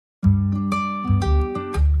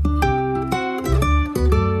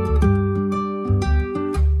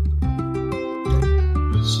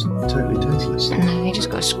first. No, you just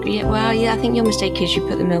got to... I think your mistake is you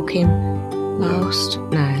put the milk in last.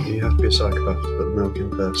 No. You have to be a psychopath to put the milk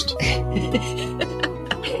in first.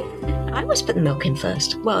 I always put the milk in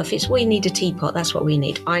first. Well, if it's we need a teapot, that's what we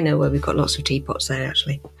need. I know where we've got lots of teapots there,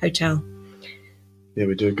 actually. Hotel. Yeah,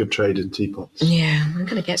 we do a good trade in teapots. Yeah, I'm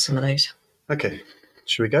going to get some of those. Okay,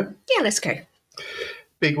 should we go? Yeah, let's go.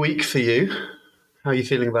 Big week for you. How are you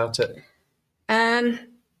feeling about it?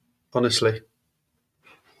 Honestly.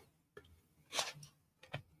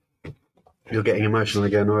 You're getting emotional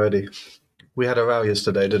again already. We had a row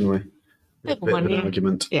yesterday, didn't we? A bit of an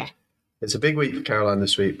argument. Yeah. It's a big week for Caroline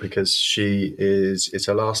this week because it's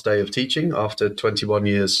her last day of teaching after 21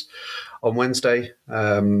 years on Wednesday.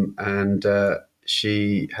 And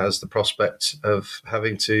she has the prospect of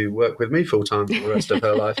having to work with me full time for the rest of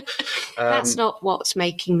her life. That's not what's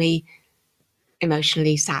making me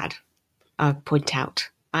emotionally sad, I point out.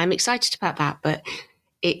 I'm excited about that, but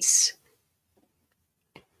it's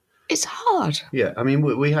hard. Yeah, I mean,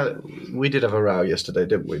 we did have a row yesterday,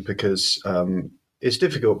 didn't we? Because it's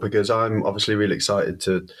difficult because I'm obviously really excited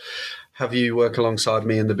to have you work alongside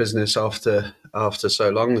me in the business after so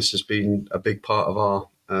long. This has been a big part of our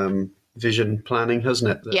vision planning,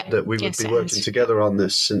 hasn't it? That we would be working together on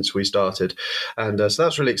this since we started. And so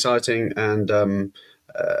that's really exciting. And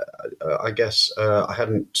I guess I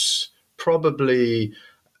hadn't probably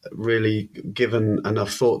really given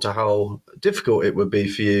enough thought to how difficult it would be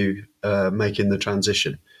for you making the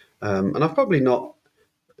transition. And I've probably not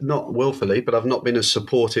willfully, but I've not been as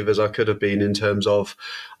supportive as I could have been in terms of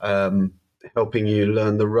helping you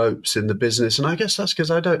learn the ropes in the business. And I guess that's because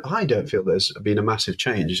I don't feel there's been a massive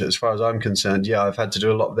change as far as I'm concerned. Yeah, I've had to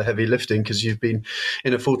do a lot of the heavy lifting because you've been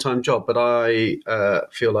in a full-time job, but I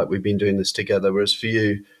feel like we've been doing this together. Whereas for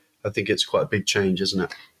you, I think it's quite a big change, isn't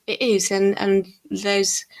it? It is, and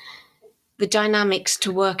there's the dynamics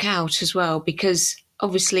to work out as well, because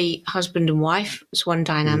obviously husband and wife is one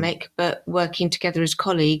dynamic, but working together as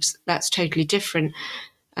colleagues, that's totally different.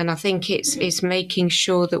 And I think it's making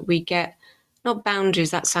sure that we get, not boundaries,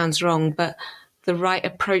 that sounds wrong, but the right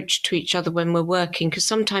approach to each other when we're working, because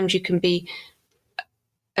sometimes you can be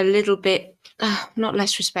a little bit, not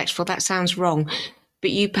less respectful, that sounds wrong, but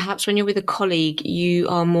you perhaps when you're with a colleague, you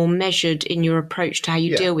are more measured in your approach to how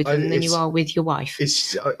you deal with them than you are with your wife.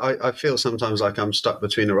 I feel sometimes like I'm stuck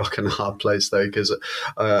between a rock and a hard place, though, because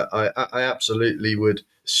I absolutely would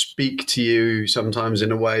speak to you sometimes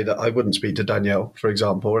in a way that I wouldn't speak to Danielle, for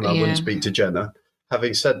example, and I wouldn't speak to Jenna.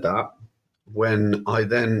 Having said that, when I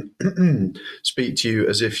then speak to you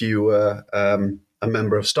as if you were a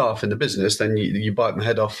member of staff in the business, then you bite my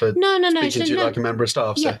head off for speaking to you like a member of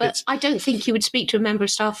staff. Yeah, so but I don't think you would speak to a member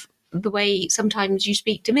of staff the way sometimes you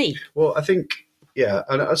speak to me. Well, I think, yeah.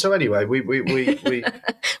 And so anyway, we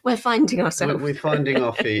we're finding ourselves. We're finding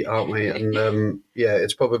our feet, aren't we? And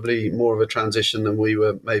it's probably more of a transition than we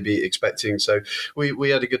were maybe expecting. So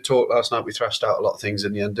we had a good talk last night. We thrashed out a lot of things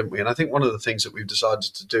in the end, didn't we? And I think one of the things that we've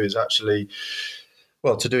decided to do is actually,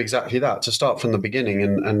 well, to do exactly that, to start from the beginning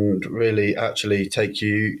and really actually take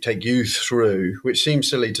you through, which seems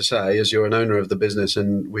silly to say as you're an owner of the business,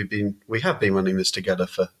 and we have been running this together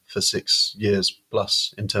for 6 years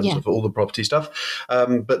plus in terms of all the property stuff,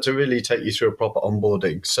 but to really take you through a proper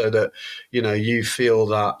onboarding so that you feel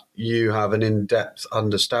that you have an in-depth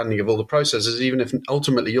understanding of all the processes, even if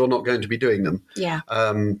ultimately you're not going to be doing them. Yeah.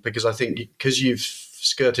 Because I think because you've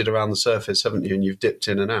skirted around the surface, haven't you, and you've dipped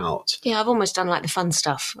in and out. Yeah, I've almost done like the fun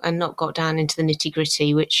stuff and not got down into the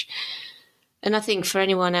nitty-gritty, and I think for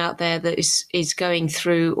anyone out there that is going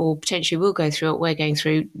through or potentially will go through what we're going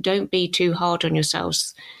through, don't be too hard on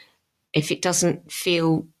yourselves if it doesn't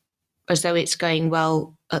feel as though it's going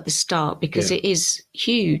well at the start, because it is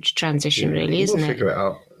huge transition, really, isn't it? We'll figure it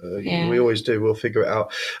out. We always do. We'll figure it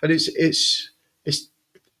out. And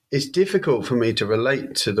it's difficult for me to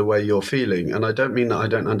relate to the way you're feeling, and I don't mean that I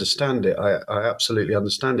don't understand it. I absolutely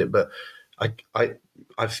understand it, but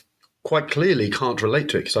I've quite clearly can't relate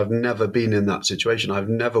to it because I've never been in that situation. I've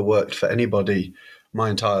never worked for anybody my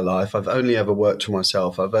entire life. I've only ever worked for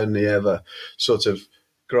myself. I've only ever sort of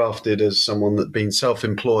grafted as someone that's been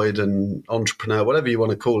self-employed and entrepreneur, whatever you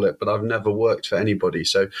want to call it, but I've never worked for anybody.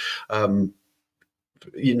 So, all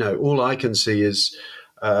I can see is,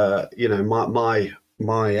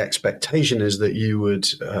 my expectation is that you would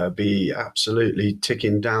be absolutely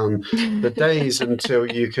ticking down the days until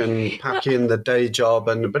you can pack in the day job.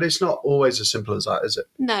 But it's not always as simple as that, is it?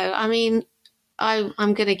 No, I mean, I'm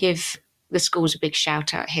going to give the schools a big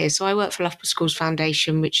shout out here. So I work for Loughborough Schools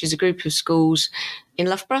Foundation, which is a group of schools in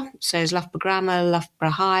Loughborough. So there's Loughborough Grammar, Loughborough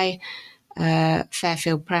High,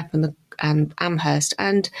 Fairfield Prep and Amherst.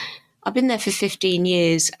 And I've been there for 15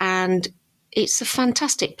 years, and it's a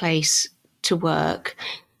fantastic place to work.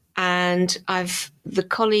 And the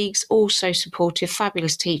colleagues also supportive,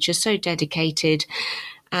 fabulous teachers, so dedicated.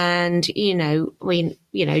 And,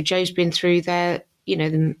 Joe's been through there,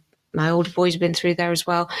 my older boys have been through there as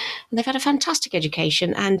well. And they've had a fantastic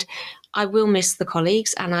education. And I will miss the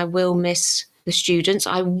colleagues and I will miss the students.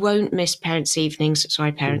 I won't miss parents' evenings,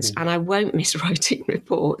 and I won't miss writing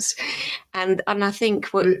reports. And I think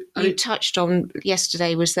what you touched on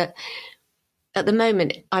yesterday was that at the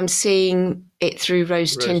moment, I'm seeing it through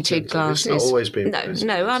rose-tinted glasses. It's not always been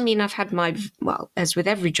No. I mean, I've had as with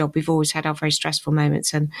every job, we've always had our very stressful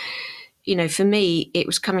moments. And, for me, it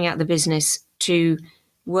was coming out of the business to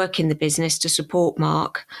work in the business, to support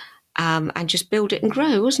Mark, and just build it and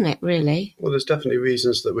grow, wasn't it, really? Well, there's definitely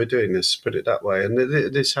reasons that we're doing this, put it that way. And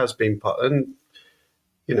this has been part, and,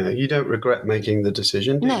 you don't regret making the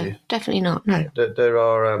decision, do you? No, definitely not, no. There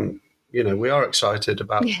are... we are excited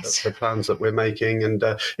about the plans that we're making, and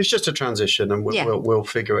it's just a transition, and we'll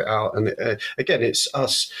figure it out. And again, it's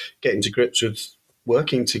us getting to grips with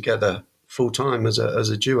working together full time as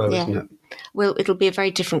a duo, isn't it? Well, it'll be a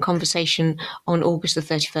very different conversation on August the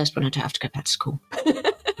 31st when I don't have to go back to school.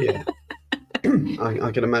 Yeah,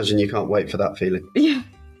 I can imagine you can't wait for that feeling. Yeah.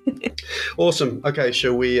 Awesome. Okay,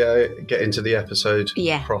 shall we get into the episode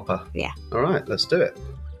proper? Yeah. All right, let's do it.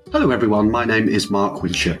 Hello everyone, my name is Mark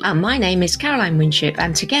Winship. And my name is Caroline Winship,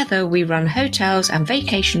 and together we run hotels and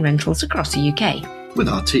vacation rentals across the UK. With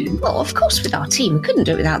our team? Well, of course with our team. We couldn't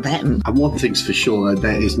do it without them. And one thing's for sure,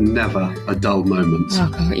 there is never a dull moment. Oh,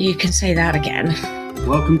 God, you can say that again.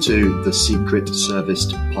 Welcome to the Secret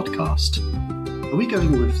Serviced podcast. Are we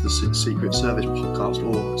going with the Secret Service podcast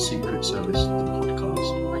or Secret Service the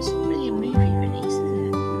podcast? Well, it's a brilliant movie release, isn't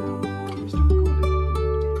it?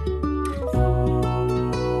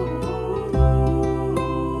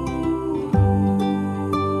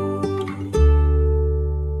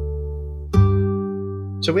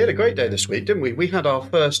 So we had a great day this week, didn't we? We had our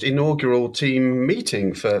first inaugural team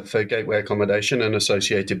meeting for Gateway Accommodation and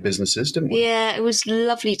associated businesses, didn't we? Yeah, it was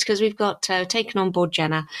lovely because we've got taken on board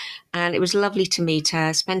Jenna, and it was lovely to meet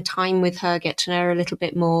her, spend time with her, get to know her a little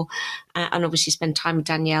bit more, and obviously spend time with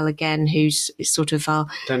Danielle again, who's sort of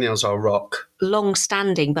Danielle's our rock.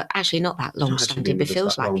 Long-standing, but actually not that long-standing, but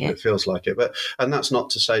feels like it. It feels like it. And that's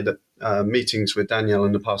not to say that meetings with Danielle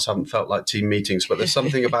in the past haven't felt like team meetings, but there's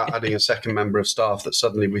something about adding a second member of staff that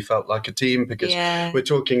suddenly we felt like a team, because we're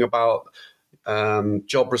talking about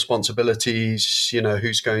job responsibilities,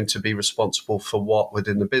 who's going to be responsible for what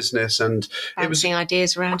within the business, and bouncing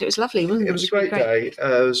ideas around. It was lovely, wasn't it? It was a great day.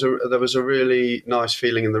 There was a really nice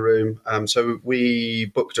feeling in the room. So we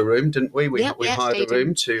booked a room, didn't we? We hired a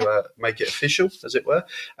room to make it official, as it were,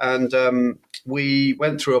 and we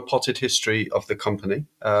went through a potted history of the company,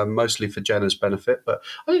 mostly for Jenna's benefit, but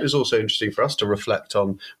I think it was also interesting for us to reflect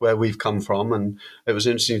on where we've come from, and it was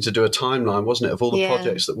interesting to do a timeline, wasn't it, of all the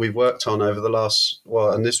projects that we've worked on over the last,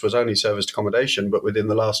 and this was only serviced accommodation, but within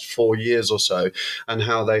the last 4 years or so, and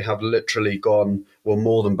how they have literally gone,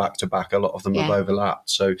 more than back to back. A lot of them have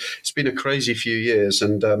overlapped. So it's been a crazy few years,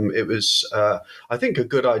 and it was, I think, a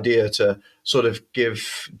good idea to sort of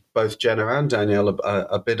give both Jenna and Danielle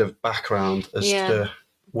a bit of background as to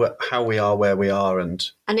how we are where we are.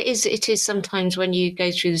 And it is sometimes when you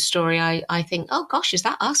go through the story, I think, oh gosh, is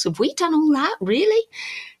that us? Have we done all that? Really?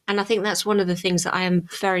 And I think that's one of the things that I am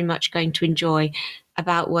very much going to enjoy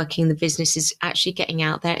about working in the business, is actually getting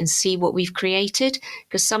out there and see what we've created.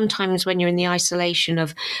 Because sometimes when you're in the isolation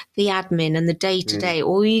of the admin and the day-to-day,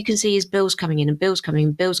 all you can see is bills coming in and bills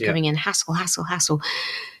coming in, coming in, hassle.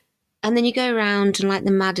 And then you go around and like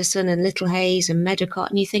the Madison and Little Hayes and Medicott,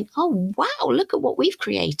 and you think, oh, wow, look at what we've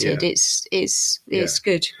created. Yeah. It's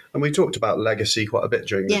good. And we talked about legacy quite a bit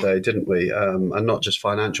during the day, didn't we? And not just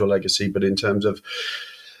financial legacy, but in terms of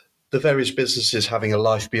the various businesses having a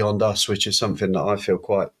life beyond us, which is something that I feel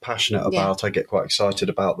quite passionate about. I get quite excited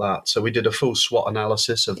about that. So we did a full SWOT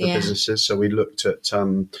analysis of the businesses. So we looked at,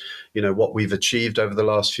 what we've achieved over the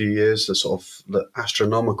last few years, the sort of the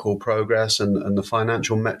astronomical progress and the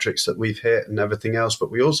financial metrics that we've hit and everything else. But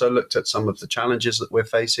we also looked at some of the challenges that we're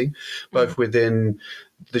facing, both within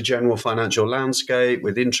the general financial landscape,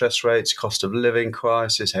 with interest rates, cost of living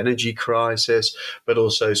crisis, energy crisis, but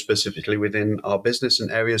also specifically within our business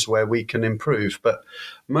and areas where we can improve. But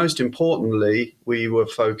most importantly, we were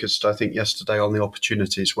focused, I think, yesterday on the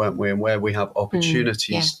opportunities, weren't we? And where we have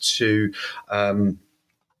opportunities to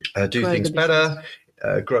do things better,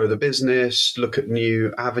 grow the business, look at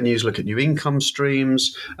new avenues, look at new income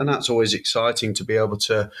streams. And that's always exciting to be able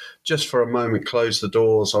to just for a moment close the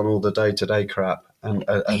doors on all the day-to-day crap and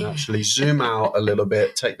actually zoom out a little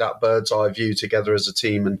bit, take that bird's eye view together as a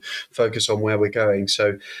team and focus on where we're going.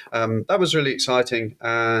 So that was really exciting.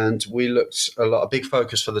 And we looked a big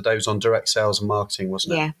focus for the day was on direct sales and marketing,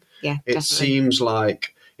 wasn't it? Yeah, It definitely. seems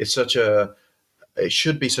like it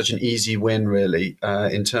should be such an easy win, really,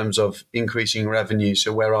 in terms of increasing revenue.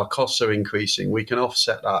 So where our costs are increasing, we can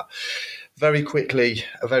offset that very quickly,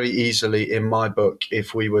 very easily in my book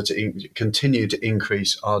if we were to continue to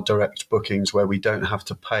increase our direct bookings where we don't have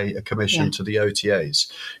to pay a commission to the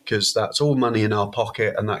OTAs, because that's all money in our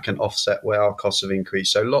pocket and that can offset where our costs have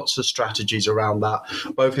increased. So lots of strategies around that,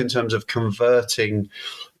 both in terms of converting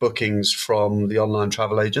bookings from the online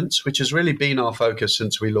travel agents, which has really been our focus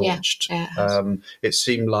since we launched. It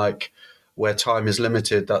seemed like where time is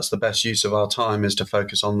limited, that's the best use of our time is to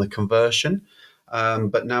focus on the conversion.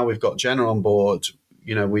 But now we've got Jenna on board.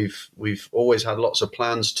 You know, we've always had lots of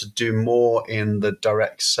plans to do more in the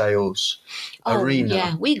direct sales arena.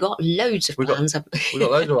 Yeah, we got loads of plans. We've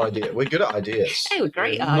got loads of ideas. We're good at ideas. They were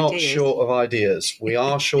great We're ideas. Not short of ideas. We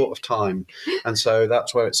are short of time. And so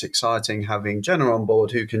that's where it's exciting having Jenna on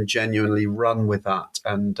board who can genuinely run with that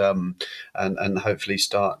and hopefully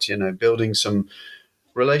start, building some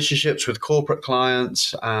relationships with corporate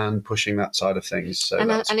clients and pushing that side of things. So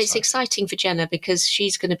and it's exciting for Jenna because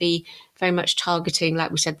she's going to be very much targeting,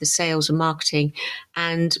 like we said, the sales and marketing.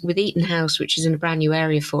 And with Eaton House, which is in a brand new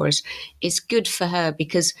area for us, it's good for her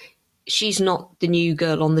because she's not the new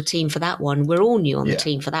girl on the team for that one. We're all new on the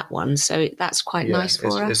team for that one. So that's quite nice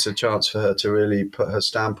for her. It's a chance for her to really put her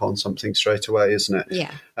stamp on something straight away, isn't it?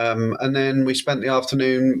 Yeah. And then we spent the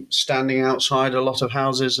afternoon standing outside a lot of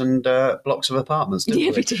houses and blocks of apartments, didn't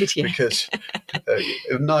we? We did, yeah. Because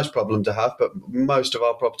a nice problem to have, but most of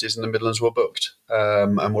our properties in the Midlands were booked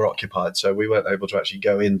and were occupied. So we weren't able to actually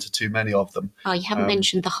go into too many of them. Oh, you haven't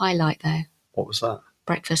mentioned the highlight, though. What was that?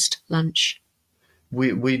 Breakfast, lunch.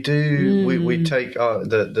 We do we take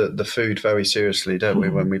the food very seriously, don't we,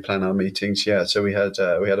 when we plan our meetings? Yeah. So we had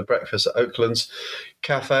a breakfast at Oakland's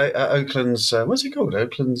Cafe. Oakland's what's it called?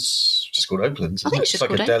 Oakland's just called Oakland's. I think it's just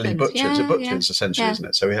like a deli butcher. It's a butcher's essentially, isn't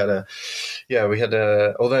it? So we had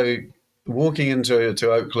a although walking into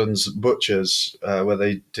Oakland's butchers where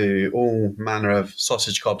they do all manner of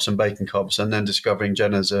sausage cobs and bacon cobs, and then discovering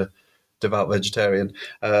Jenna's a devout vegetarian.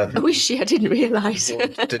 I didn't realise.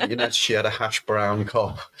 Didn't you know she had a hash brown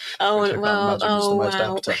cob? Oh, wow.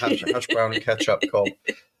 Hash brown and ketchup cob.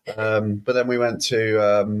 But then we went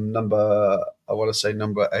to number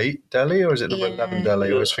 8 deli, or is it number 11 deli?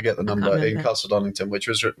 I always forget the number, in Castle Donington, which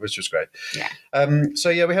was great. Yeah.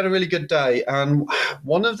 So we had a really good day. And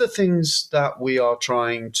one of the things that we are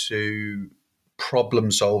trying to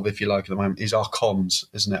problem solve, if you like, at the moment is our comms,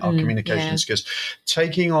 isn't it? Our communications, because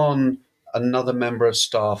taking on another member of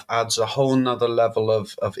staff adds a whole nother level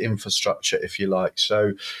of infrastructure, if you like.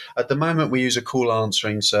 So at the moment we use a call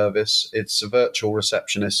answering service. It's a virtual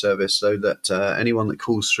receptionist service, so that anyone that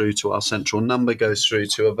calls through to our central number goes through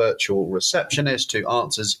to a virtual receptionist who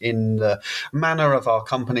answers in the manner of our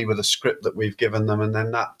company with a script that we've given them, and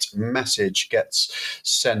then that message gets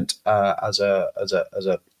sent as a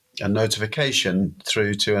notification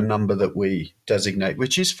through to a number that we designate,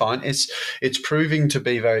 which is fine. It's proving to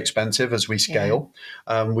be very expensive as we scale.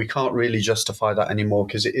 We can't really justify that anymore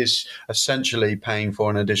because it is essentially paying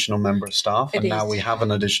for an additional member of staff, and now we have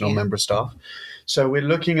an additional member of staff. So we're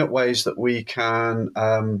looking at ways that we can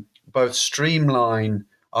both streamline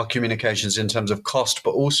our communications in terms of cost,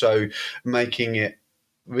 but also making it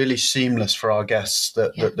really seamless for our guests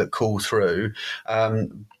that call through.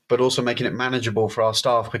 But also making it manageable for our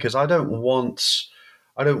staff, because I don't want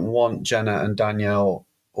Jenna and Danielle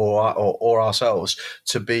or ourselves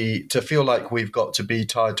to feel like we've got to be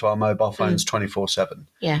tied to our mobile phones 24/7.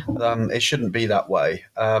 Yeah. It shouldn't be that way.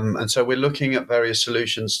 And so we're looking at various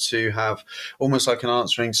solutions to have almost like an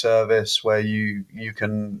answering service where you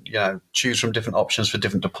can choose from different options for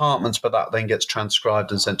different departments, but that then gets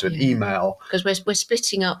transcribed and sent to an email. Because we're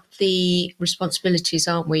splitting up the responsibilities,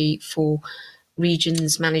 aren't we, for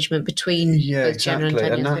regions management between both Jenna and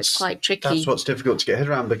Danielle. And it's quite tricky. That's what's difficult to get head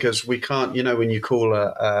around, because we can't, when you call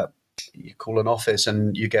an office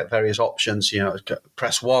and you get various options,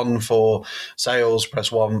 press 1 for sales,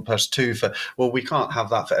 press 1, press 2 for, well, we can't have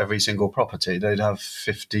that for every single property. They'd have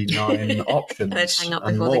 59 options They'd hang up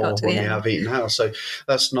and before more they got to when the we end. have Eaton House. So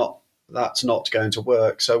that's not that's not going to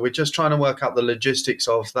work. So we're just trying to work out the logistics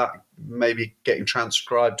of that, maybe getting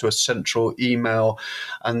transcribed to a central email,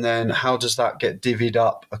 and then how does that get divvied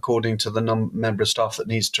up according to the member of staff that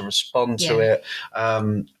needs to respond to it.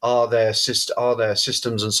 Are there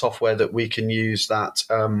systems and software that we can use that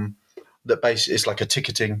that basically is like a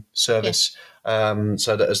ticketing service,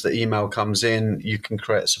 so that as the email comes in, you can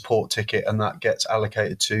create a support ticket and that gets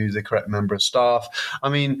allocated to the correct member of staff. I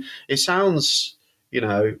mean, it sounds,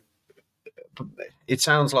 it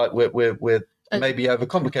sounds like we're maybe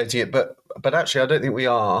overcomplicating it, but actually I don't think we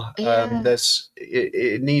are.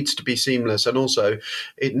 It needs to be seamless, and also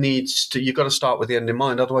you've got to start with the end in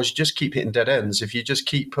mind. Otherwise you just keep hitting dead ends. If you just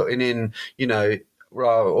keep putting in,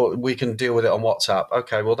 or we can deal with it on WhatsApp.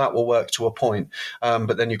 Okay, well, that will work to a point,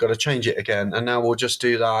 but then you've got to change it again. And now we'll just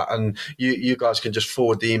do that, and you guys can just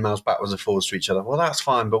forward the emails backwards and forwards to each other. Well, that's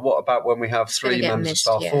fine, but what about when we have 3 members of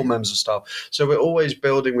staff, 4 members of staff? So we're always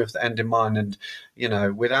building with the end in mind, and,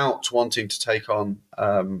 without wanting to take on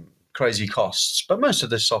crazy costs. But most of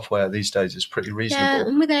this software these days is pretty reasonable. Yeah,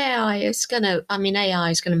 and with AI, AI is going to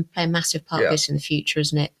play a massive part of this in the future,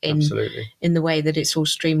 isn't it? Absolutely. In the way that it's all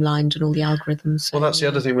streamlined and all the algorithms. So, well, that's the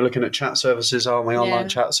other thing. We're looking at chat services, aren't we? Online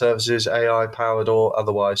chat services, AI powered or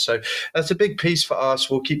otherwise. So that's a big piece for us.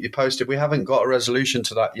 We'll keep you posted. We haven't got a resolution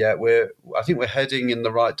to that yet. I think we're heading in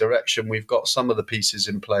the right direction. We've got some of the pieces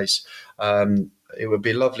in place. It would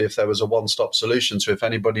be lovely if there was a one-stop solution. So if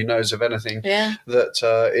anybody knows of anything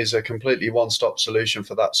that is a completely one-stop solution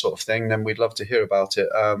for that sort of thing, then we'd love to hear about it.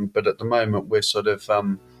 But at the moment, we're sort of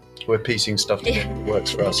we're piecing stuff together that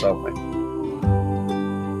works for us, aren't we?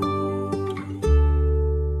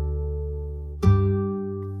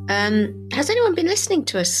 Has anyone been listening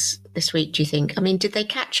to us this week, do you think? I mean, did they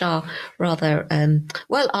catch our rather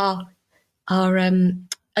our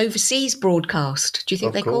overseas broadcast? Do you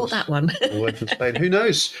think they caught that one? All the way from Spain. Who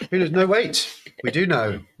knows? No, wait. We do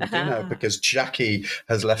know. Because Jackie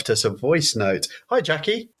has left us a voice note. Hi,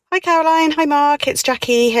 Jackie. Hi, Caroline. Hi, Mark. It's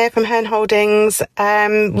Jackie here from Herne Holdings.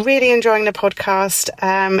 Really enjoying the podcast.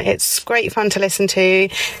 It's great fun to listen to.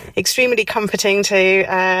 Extremely comforting to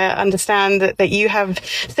understand that you have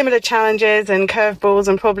similar challenges and curveballs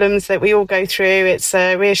and problems that we all go through. It's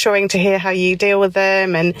reassuring to hear how you deal with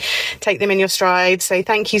them and take them in your stride. So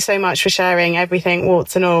thank you so much for sharing everything,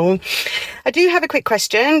 warts and all. I do have a quick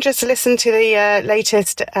question. Just listened to the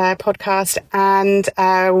latest podcast, and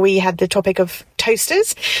we had the topic of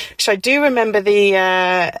toasters. So I do remember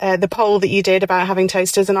the poll that you did about having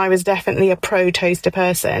toasters, and I was definitely a pro toaster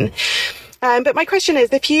person. But my question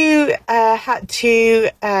is, if you had to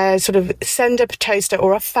sort of send a toaster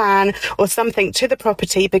or a fan or something to the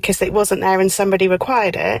property because it wasn't there and somebody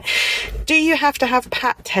required it, do you have to have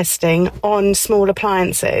PAT testing on small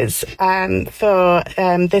appliances for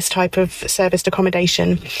this type of serviced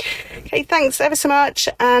accommodation? Okay, thanks ever so much,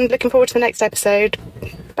 and looking forward to the next episode.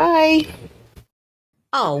 Bye.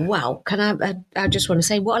 Oh, wow. I just want to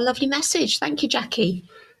say, what a lovely message. Thank you, Jackie.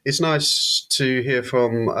 It's nice to hear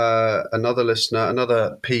from another listener,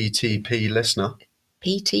 another PTP listener.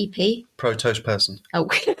 PTP? Pro Toast Person. Oh.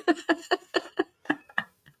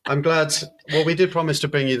 I'm glad. Well, we did promise to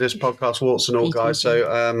bring you this podcast, warts and all, guys.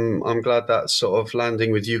 So I'm glad that's sort of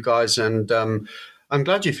landing with you guys. And I'm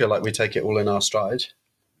glad you feel like we take it all in our stride.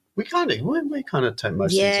 We kind of take most things in our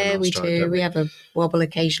stride. Yeah, we do. We have a wobble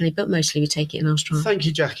occasionally, but mostly we take it in our stride. Thank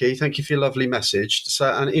you, Jackie. Thank you for your lovely message.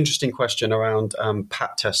 So, an interesting question around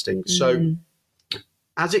PAT testing. So,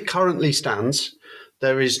 as it currently stands,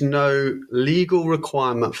 there is no legal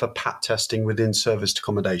requirement for PAT testing within serviced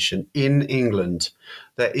accommodation in England.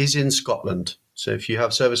 There is in Scotland. So if you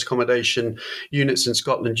have service accommodation units in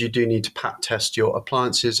Scotland, you do need to PAT test your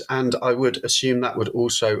appliances. And I would assume that would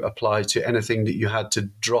also apply to anything that you had to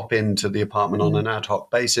drop into the apartment on an ad hoc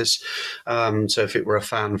basis. So if it were a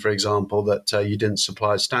fan, for example, that you didn't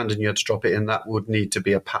supply standard and you had to drop it in, that would need to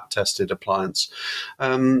be a PAT tested appliance.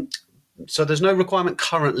 So there's no requirement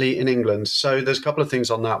currently in England. So there's a couple of things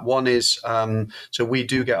on that. One is, so we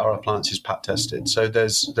do get our appliances PAT tested. So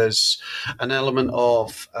there's an element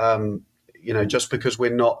of, just because we're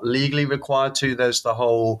not legally required to, there's the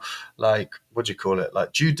whole, like, what do you call it?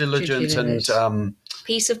 Like due diligence and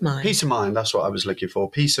peace of mind. Peace of mind. That's what I was looking for.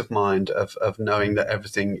 Peace of mind of knowing that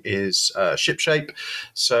everything is shipshape.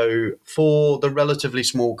 So for the relatively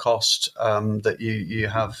small cost that you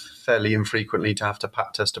have fairly infrequently to have to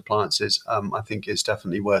PAT test appliances, I think it's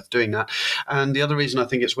definitely worth doing that. And the other reason I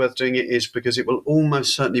think it's worth doing it is because it will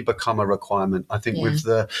almost certainly become a requirement. I think with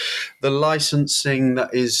the licensing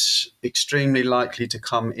that is extremely likely to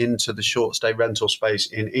come into the short stay rental space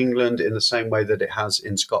in England, in the same same way that it has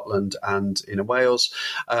in Scotland and in Wales.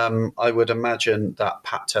 I would imagine that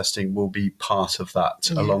PAT testing will be part of that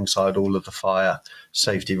alongside all of the fire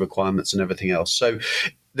safety requirements and everything else. So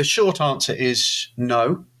the short answer is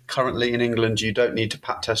no. Currently in England, you don't need to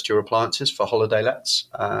PAT test your appliances for holiday lets,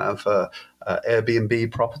 for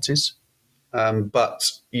Airbnb properties.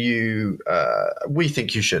 But we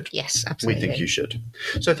think you should. Yes, absolutely. We think you should.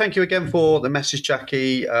 So thank you again for the message,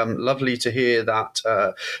 Jackie. Lovely to hear that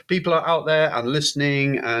people are out there and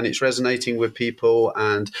listening, and it's resonating with people.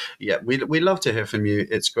 And yeah, we love to hear from you.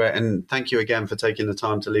 It's great. And thank you again for taking the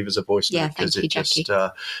time to leave us a voice note, because it Jackie.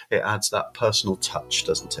 it adds that personal touch,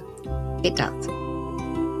 doesn't it? It does.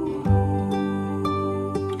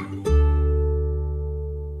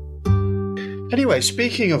 Anyway,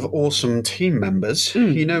 speaking of awesome team members,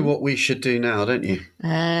 you know what we should do now, don't you?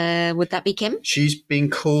 Would that be Kim? She's been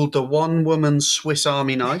called the one-woman Swiss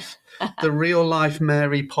Army knife, the real-life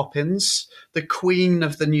Mary Poppins, the Queen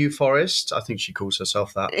of the New Forest. I think she calls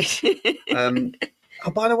herself that.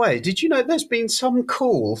 Oh, by the way, did you know there's been some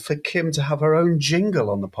call for Kim to have her own jingle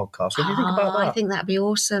on the podcast? What do you think about that? I think that'd be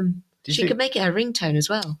awesome. She could make it her ringtone as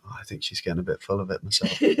well. Oh, I think she's getting a bit full of it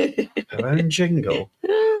myself. Her own jingle.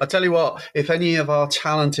 I tell you what, if any of our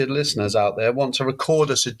talented listeners out there want to record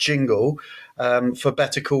us a jingle for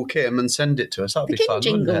Better Call Kim and send it to us, that would be fun,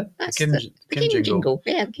 jingle. wouldn't it? That's The Kim jingle.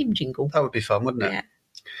 Yeah, the Kim jingle. That would be fun, wouldn't it? Yeah.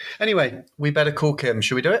 Anyway, we better call Kim.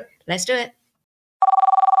 Should we do it? Let's do it.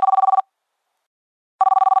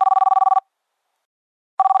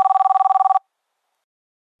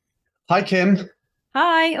 Hi, Kim.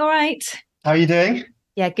 Hi, all right. How are you doing?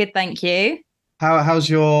 Yeah, good, thank you. How's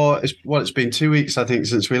it's been 2 weeks, I think,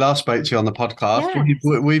 since we last spoke to you on the podcast.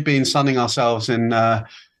 Yes. We've been sunning ourselves on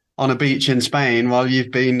a beach in Spain while you've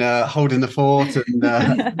been holding the fort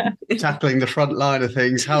and tackling the front line of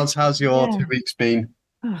things. How's your 2 weeks been?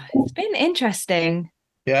 Oh, it's been interesting.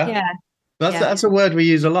 Yeah? Yeah. That's a word we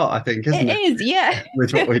use a lot, I think, isn't it? It is, yeah.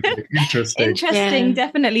 With what we do. Interesting. Interesting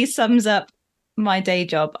definitely sums up my day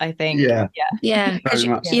job, I think. Yeah. Yeah, because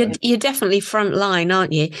Very much you're definitely front line,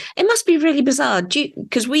 aren't you? It must be really bizarre.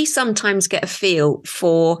 Because we sometimes get a feel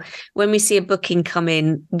for when we see a booking come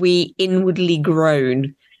in, we inwardly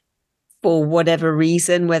groan for whatever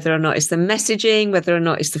reason, whether or not it's the messaging, whether or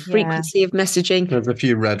not it's the frequency of messaging. There's a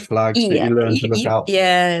few red flags that you learn to look out for.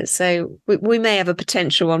 Yeah, so we may have a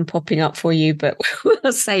potential one popping up for you, but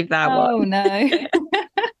we'll save that one. Oh, no.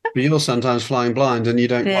 But you're sometimes flying blind and you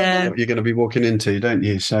don't quite know what you're going to be walking into, don't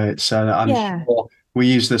you? So it's I'm sure we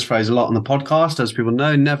use this phrase a lot on the podcast, as people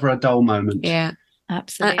know, never a dull moment. Yeah.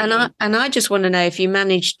 Absolutely. And I just want to know if you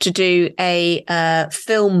managed to do a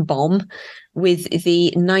film bomb with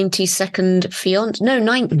the 90-second fiance. No,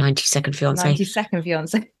 90-second fiance. 90-second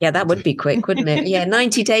fiance. Yeah, that would be quick, wouldn't it? Yeah,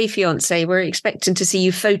 90-day fiance. We're expecting to see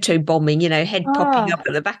you photo bombing, head popping up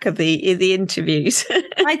at the back of the interviews.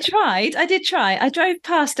 I did try. I drove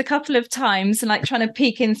past a couple of times and trying to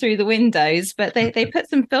peek in through the windows, but they put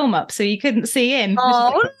some film up so you couldn't see in.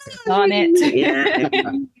 Oh, darn it. Yeah.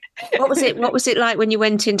 What was it like when you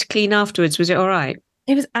went in to clean afterwards? Was it all right?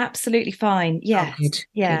 It was absolutely fine. Yeah. Oh, good.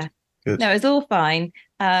 Yeah. Good. No, it was all fine.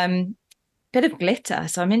 Bit of glitter,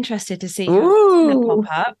 so I'm interested to see how it's going to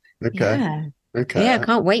pop up. Okay. Yeah. Okay. Yeah, I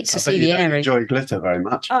can't wait to see the airing. Enjoy glitter very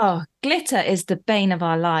much. Oh, glitter is the bane of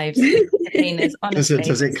our lives, cleaners, honestly.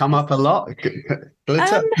 Does it come up a lot?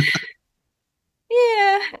 Glitter?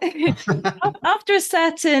 Yeah. After a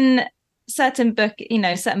certain book,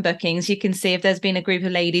 certain bookings, you can see if there's been a group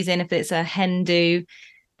of ladies in, if it's a hen do.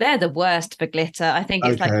 They're the worst for glitter. I think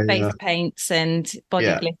it's face paints and body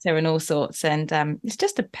glitter and all sorts. And it's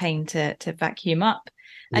just a pain to vacuum up.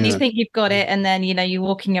 And you think you've got it. And then, you're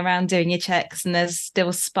walking around doing your checks and there's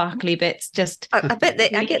still sparkly bits. I bet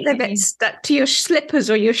I get their bits stuck to your slippers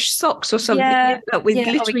or your socks or something. With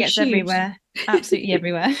glittery shoes. Everywhere. Absolutely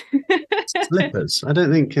everywhere. Slippers. I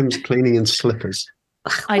don't think Kim's cleaning in slippers.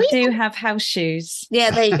 I do have house shoes. Yeah,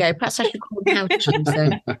 there you go. Perhaps I should call them house shoes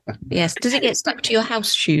then. Yes. Does it get stuck to your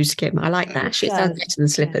house shoes, Kim? I like that. Actually, it sounds better than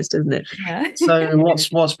slippers, doesn't it? Yeah. So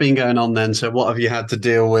what's been going on then? So what have you had to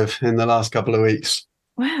deal with in the last couple of weeks?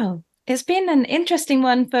 Wow. It's been an interesting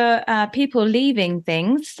one for people leaving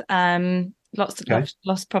things, lots of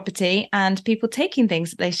lost property, and people taking things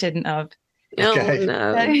that they shouldn't have. Okay. Oh,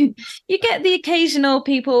 no. So you get the occasional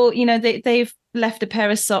people, they've left a pair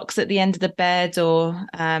of socks at the end of the bed, or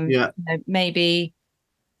maybe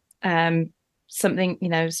something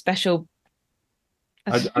I special.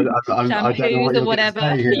 don't know what or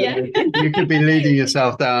whatever. you could be leading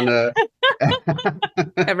yourself down a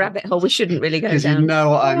A rabbit hole we shouldn't really go Because you down. know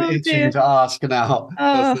what I'm Oh, itching dear. to ask now.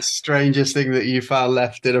 Oh. What's the strangest thing that you found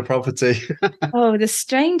left in a property? Oh, the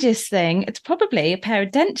strangest thing. It's probably a pair of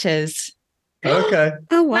dentures. Okay.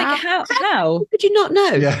 Oh wow! Like how? Could you not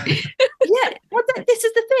know? Yeah. Yeah, well, this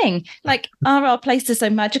is the thing. Like, are our places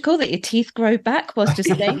so magical that your teeth grow back whilst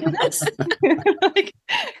you're staying with us? Like,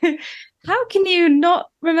 how can you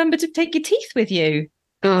not remember to take your teeth with you?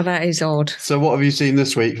 Oh, that is odd. So what have you seen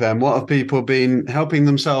this week then? What have people been helping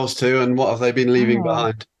themselves to, and what have they been leaving Oh.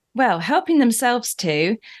 behind? Well, helping themselves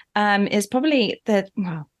to is probably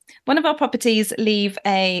one of our properties leave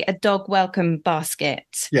a dog welcome basket.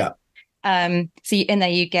 Yeah. So in there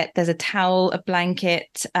you get, there's a towel, a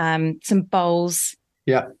blanket, some bowls.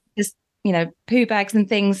 Yeah. Just, poo bags and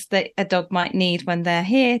things that a dog might need when they're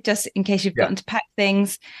here, just in case you've gotten to pack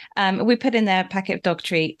things. We put in there a packet of dog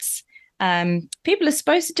treats. People are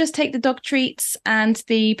supposed to just take the dog treats and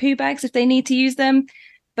the poo bags if they need to use them,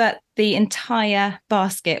 but the entire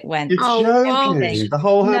basket went. You're Oh, joking. The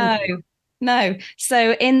whole No.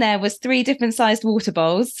 So in there was 3 different sized water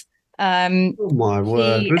bowls. Oh my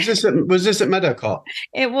word! Was this at Meadowcott?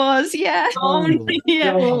 It was, yeah. Oh,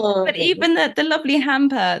 yeah. God. But even the lovely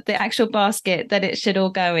hamper, the actual basket that it should all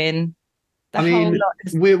go in. I mean,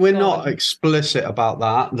 we're not explicit about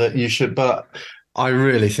that you should, but I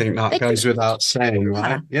really think that goes without saying,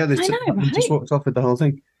 right? Yeah, they just walked off with the whole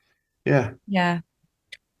thing. Yeah. Yeah.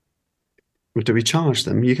 Do we charge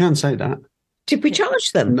them? You can say that. Did we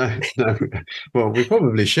charge them? No. Well, we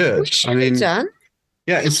probably should. We should have done.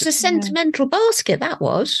 Yeah, It's a sentimental basket, that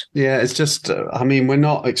was. Yeah, it's just, we're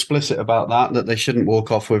not explicit about that they shouldn't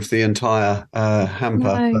walk off with the entire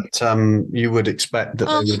hamper, No. but you would expect that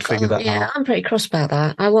they would figure that out. I'm pretty cross about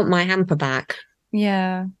that. I want my hamper back.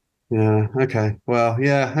 Yeah. Yeah, okay. Well,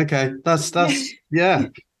 yeah, okay. That's yeah.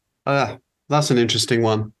 That's an interesting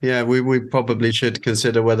one. Yeah, we probably should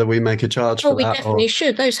consider whether we make a charge for We that. definitely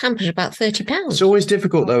should. Those hampers are about £30. It's always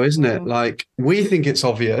difficult though, isn't it? Like, we think it's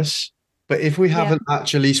obvious, but if we haven't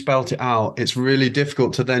actually spelt it out, it's really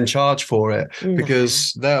difficult to then charge for it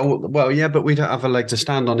because but we don't have a leg to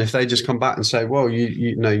stand on if they just come back and say, well,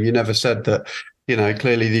 you never said that,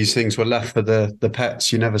 clearly these things were left for the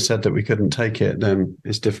pets. You never said that we couldn't take it. Then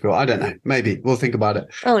it's difficult. I don't know. Maybe we'll think about it.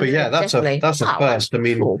 But yeah, that's a first. I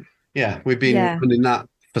mean, yeah, we've been running that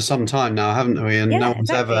for some time now, haven't we? And no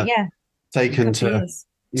one's ever taken to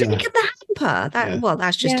look at the hamper.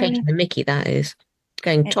 That's just taking the mickey, that is.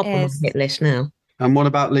 Going top of my hit list now. And what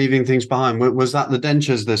about leaving things behind? Was that the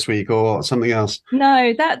dentures this week or something else?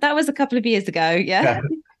 No, that was a couple of years ago. Yeah.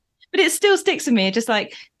 But it still sticks with me, just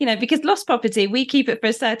like, because lost property, we keep it for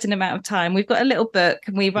a certain amount of time. We've got a little book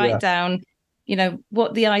and we write down,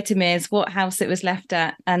 what the item is, what house it was left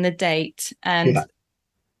at, and the date. And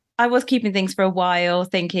I was keeping things for a while,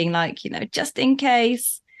 thinking like, just in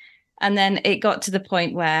case. And then it got to the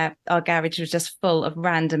point where our garage was just full of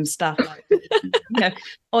random stuff, like,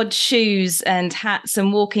 odd shoes and hats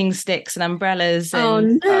and walking sticks and umbrellas.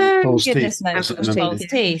 And, false goodness teeth. knows, false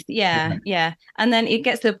teeth. Yeah. And then it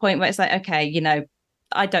gets to the point where it's like, okay,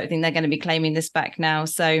 I don't think they're going to be claiming this back now.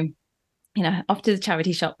 So, off to the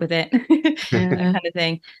charity shop with it, that kind of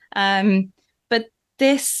thing. But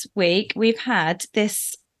this week we've had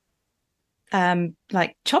this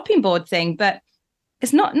like chopping board thing, but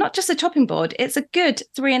it's not just a chopping board. It's a good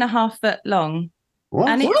 3.5 foot long. What?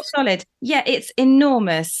 And it's solid. Yeah, it's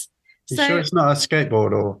enormous. You sure it's not a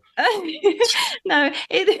skateboard or? No,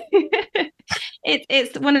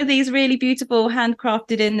 it's one of these really beautiful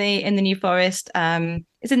handcrafted in the New Forest.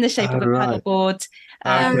 It's in the shape of a paddleboard.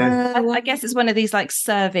 I guess it's one of these like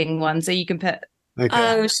serving ones, so you can put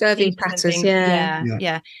serving platters.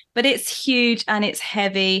 Yeah. But it's huge and it's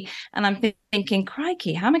heavy, and I'm thinking,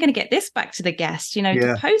 crikey, how am I going to get this back to the guest?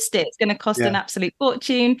 To post it, it's going to cost an absolute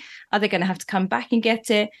fortune. Are they going to have to come back and get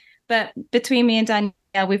it? But between me and Danielle,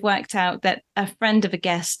 we've worked out that a friend of a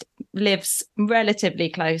guest lives relatively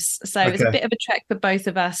close, so it's a bit of a trek for both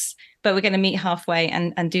of us, but we're going to meet halfway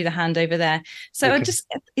and do the handover there. So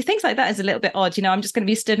things like that is a little bit odd. I'm just going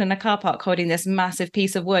to be stood in a car park holding this massive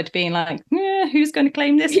piece of wood being like, who's going to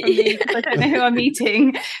claim this from me? I don't know who I'm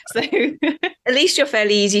meeting. So at least you're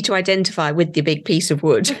fairly easy to identify with the big piece of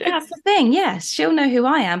wood. That's the thing. Yes, she'll know who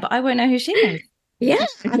I am, but I won't know who she is. Yeah.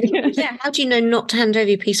 How do you know not to hand over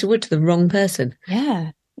your piece of wood to the wrong person?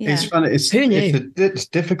 Yeah. It's funny. It's a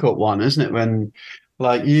difficult one, isn't it? When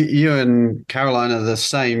like you and Caroline are the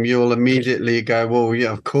same, you'll immediately go, well,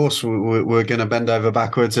 yeah, of course we're going to bend over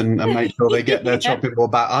backwards and make sure they get their chopping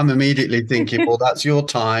board back. I'm immediately thinking, well, that's your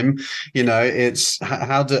time. It's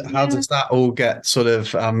how does that all get sort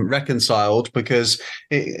of reconciled? Because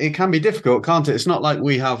it can be difficult, can't it? It's not like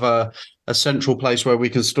we have a a central place where we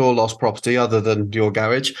can store lost property other than your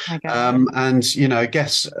garage. Okay. And you know,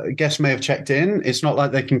 guests may have checked in. It's not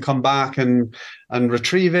like they can come back and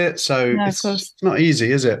retrieve it. So No, of it's course. not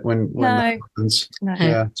easy, is it? When No. that happens. No.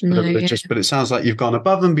 Yeah, it's privilegeous, but it sounds like you've gone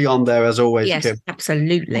above and beyond there as always, Yes, Kim.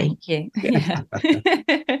 absolutely. Thank you. Yeah.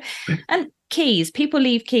 And keys. People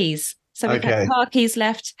leave keys. So we've Okay. had car keys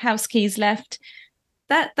left, house keys left.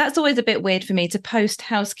 That's always a bit weird for me to post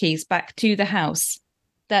house keys back to the house.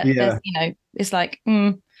 That Yeah. there's, you know, it's like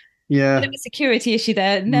Yeah. bit of a security issue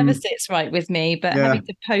there. It never sits right with me. But Yeah. having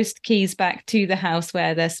to post keys back to the house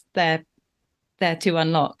where they're there to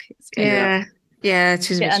unlock. It's Yeah. Yeah, it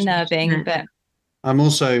is a bit unnerving, isn't it? but I'm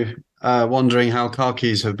also wondering how car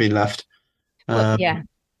keys have been left. well, yeah.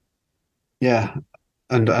 Yeah.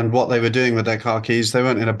 And what they were doing with their car keys. They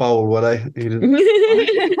weren't in a bowl, were they? You didn't-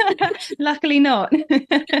 Luckily not.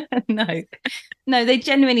 No, they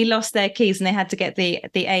genuinely lost their keys and they had to get the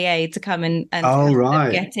AA to come and Oh, help them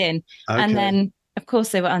right. get in. Okay. And then, of course,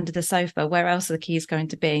 they were under the sofa. Where else are the keys going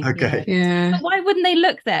to be? Okay. Yeah. But why wouldn't they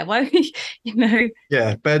look there? Why, you know?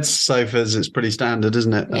 Yeah, beds, sofas, it's pretty standard,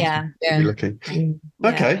 isn't it? That's Yeah. what you're Yeah. looking. Yeah.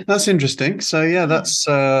 Okay, that's interesting. So yeah, that's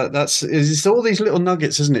it's all these little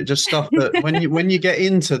nuggets, isn't it? Just stuff that when you get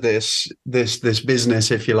into this business,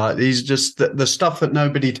 if you like, these just the stuff that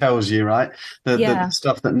nobody tells you, right? The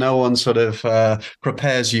stuff that no one sort of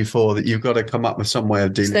prepares you for, that you've got to come up with some way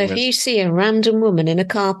of dealing So if with. you see a random woman in a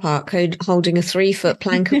car park holding a 3-foot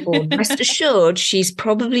plank of board, rest assured she's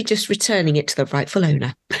probably just returning it to the rightful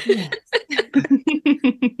owner.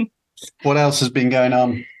 What else has been going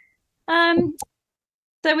on?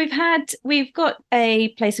 So we've got a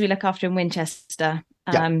place we look after in Winchester.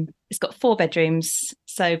 Yeah. It's got 4 bedrooms,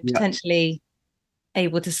 so potentially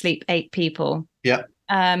able to sleep 8 people. Yeah.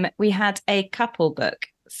 We had a couple book,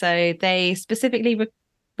 so they specifically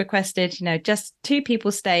requested, you know, just 2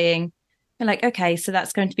 people staying. We're like, okay, so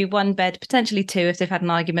that's going to be 1 bed, potentially 2 if they've had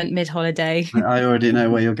an argument mid-holiday. I already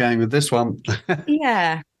know where you're going with this one.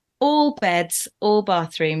 Yeah. All beds, all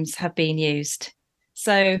bathrooms have been used.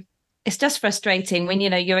 So it's just frustrating when, you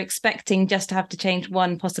know, you're expecting just to have to change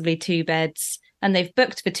 1, possibly 2 beds, and they've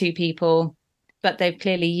booked for 2 people, but they've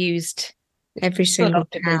clearly used Every single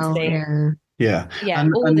towel. occupancy. Yeah. Yeah. Yeah,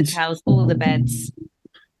 all the towels, all the beds.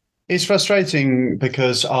 It's frustrating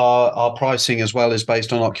because our pricing as well is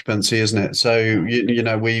based on occupancy, isn't it? So you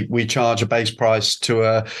know we charge a base price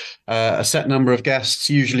to a set number of guests,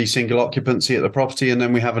 usually single occupancy at the property, and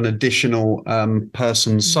then we have an additional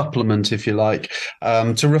person supplement, if you like,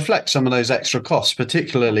 to reflect some of those extra costs,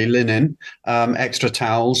 particularly linen, extra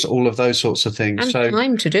towels, all of those sorts of things. And So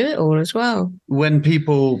time to do it all as well. when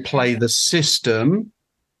people play the system,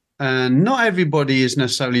 and not everybody is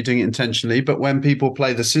necessarily doing it intentionally, but when people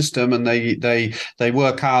play the system and they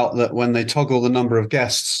work out that when they toggle the number of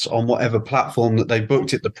guests on whatever platform that they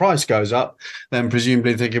booked it, the price goes up, then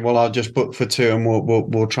presumably thinking, well, I'll just book for 2 and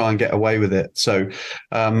we'll try and get away with it. So,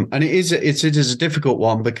 and it is a difficult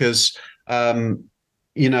one because,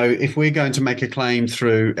 you know, if we're going to make a claim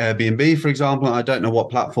through Airbnb, for example, I don't know what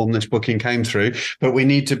platform this booking came through, but we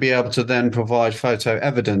need to be able to then provide photo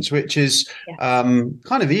evidence, which is kind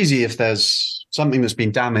of easy if there's something that's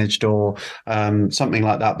been damaged or something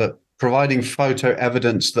like that. But providing photo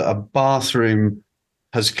evidence that a bathroom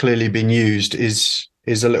has clearly been used is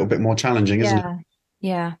a little bit more challenging, isn't it?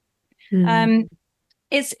 Yeah. Mm.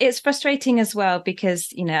 It's frustrating as well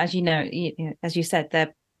because, you know, as you said,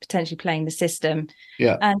 they're potentially playing the system.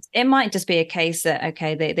 Yeah. And it might just be a case that,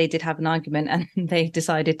 okay, they did have an argument and they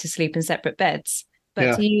decided to sleep in separate beds.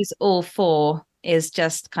 But to use all 4 is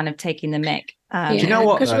just kind of taking the mick. Do you know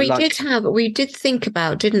what, Because we did think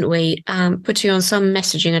about, didn't we, putting on some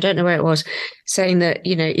messaging, I don't know where it was, saying that,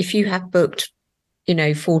 you know, if you have booked, you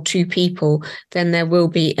know, for 2 people, then there will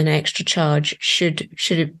be an extra charge should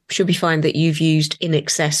we find that you've used in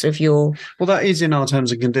excess of your... Well, that is in our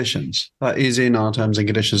terms and conditions. That is in our terms and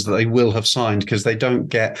conditions that they will have signed, because they don't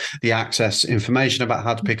get the access information about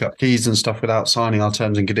how to pick up keys and stuff without signing our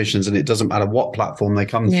terms and conditions. And it doesn't matter what platform they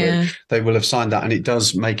come through, they will have signed that. And it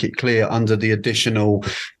does make it clear under the additional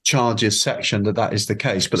charges section that is the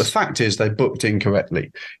case. But the fact is they booked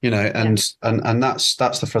incorrectly, you know, and that's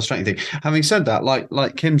the frustrating thing. Having said that,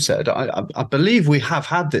 like Kim said, I believe we have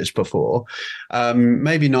had this before,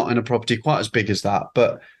 maybe not in a property quite as big as that,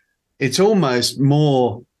 but it's almost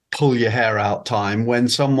more pull your hair out time when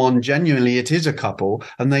someone genuinely, it is a couple,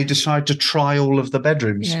 and they decide to try all of the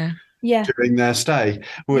bedrooms during their stay,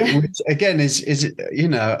 which again is you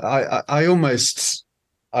know, I almost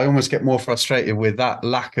get more frustrated with that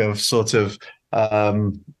lack of sort of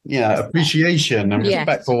appreciation and Yes.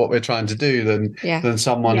 respect for what we're trying to do than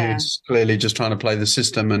someone Yeah. who's clearly just trying to play the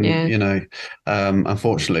system. And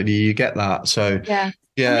unfortunately, you get that. So Yeah.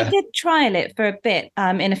 yeah. And we did trial it for a bit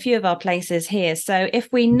in a few of our places here. So if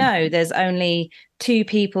we know there's only 2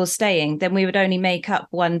 people staying, then we would only make up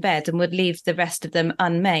 1 bed and would leave the rest of them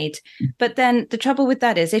unmade. But then the trouble with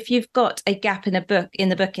that is if you've got a gap in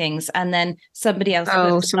the bookings and then somebody else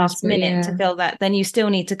books last minute to fill that, then you still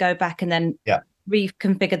need to go back and then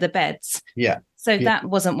reconfigure the beds. Yeah. So that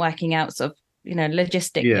wasn't working out sort of,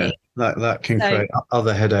 logistically. Yeah, that can create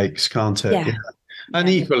other headaches, can't it? Yeah. And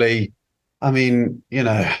equally, I mean,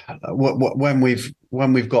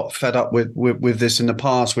 when we've got fed up with this in the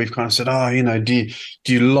past, we've kind of said, do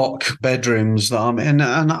you lock bedrooms that I'm in?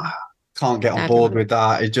 And I can't get on board with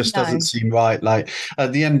that. It just doesn't seem right. Like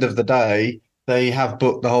at the end of the day, they have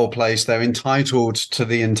booked the whole place. They're entitled to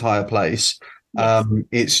the entire place. Yes.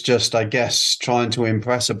 It's just, I guess, trying to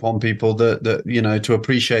impress upon people that to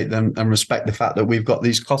appreciate them and respect the fact that we've got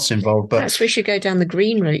these costs involved. But perhaps we should go down the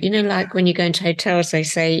green route. Like when you go into hotels, they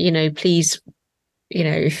say, please,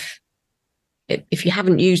 if you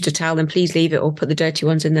haven't used a towel, then please leave it or put the dirty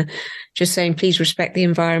ones in there. Just saying, please respect the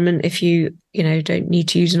environment if you don't need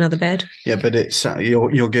to use another bed. Yeah, but it's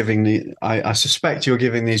you're giving I suspect you're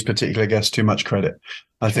giving these particular guests too much credit.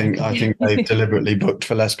 I think they've deliberately booked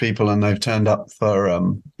for less people and they've turned up for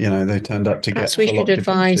they've turned up to perhaps get. We should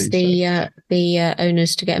advise the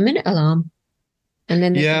owners to get a minute alarm. And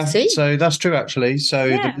then they can see. So that's true, actually. So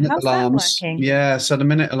the minute alarms, so the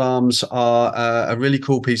minute alarms are a really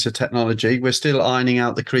cool piece of technology. We're still ironing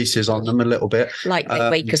out the creases on them a little bit. Like they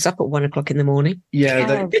wake us up at 1 o'clock in the morning.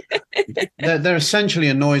 Yeah, they're essentially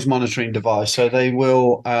a noise monitoring device. So they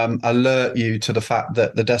will alert you to the fact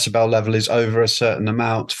that the decibel level is over a certain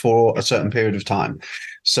amount for a certain period of time.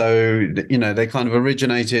 So, they kind of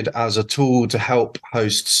originated as a tool to help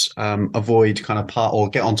hosts avoid kind of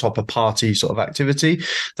or get on top of party sort of activity.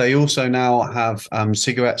 They also now have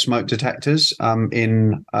cigarette smoke detectors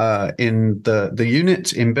in the unit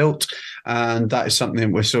inbuilt. And that is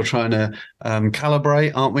something we're still trying to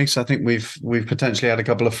calibrate, aren't we? So I think we've potentially had a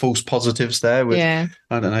couple of false positives there with,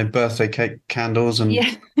 I don't know, birthday cake candles and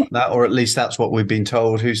that, or at least that's what we've been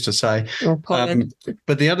told. Who's to say?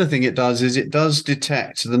 But the other thing it does is it does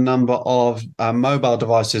detect the number of mobile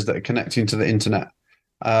devices that are connecting to the internet.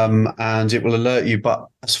 And it will alert you. But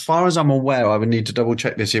as far as I'm aware, I would need to double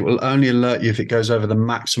check this. It will only alert you if it goes over the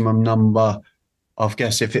maximum number of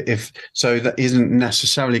guests. If so, that isn't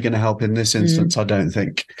necessarily going to help in this instance, I don't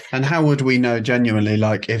think. And how would we know genuinely?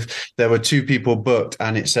 Like if there were 2 people booked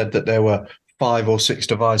and it said that there were 5 or 6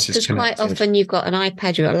 devices because connected. Quite often you've got an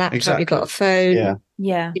iPad, you've got a laptop, you've got a phone.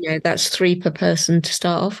 Yeah. That's 3 per person to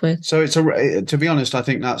start off with. So it's to be honest, I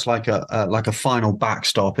think that's like a final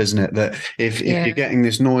backstop, isn't it? That if you're getting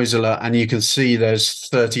this noise alert and you can see there's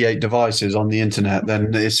 38 devices on the internet,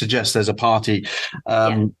 then it suggests there's a party.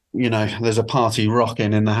 There's a party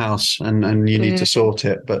rocking in the house and you need to sort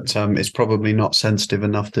it, but it's probably not sensitive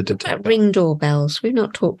enough to detect. Ring doorbells. We've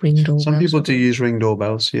not talked ring doorbells. Some people do use ring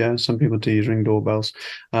doorbells. Yeah, some people do use ring doorbells.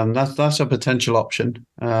 That's a potential option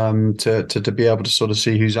to be able to sort of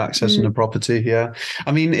see who's accessing the property. Yeah,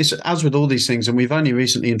 I mean, it's as with all these things, and we've only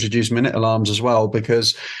recently introduced minute alarms as well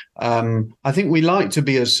because I think we like to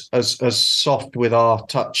be as soft with our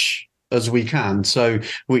touch as we can. So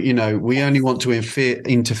we only want to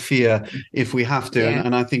interfere if we have to.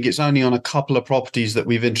 And I think it's only on a couple of properties that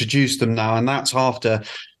we've introduced them now. And that's after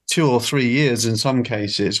 2 or 3 years in some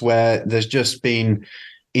cases where there's just been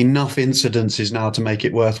enough incidences now to make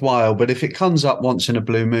it worthwhile. But if it comes up once in a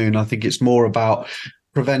blue moon, I think it's more about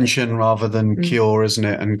prevention rather than cure, isn't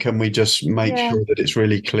it? And can we just make sure that it's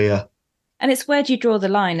really clear? And it's where do you draw the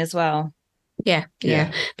line as well? Yeah.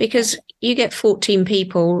 Because you get 14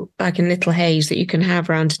 people like in Little Hayes that you can have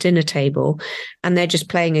around a dinner table and they're just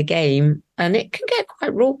playing a game and it can get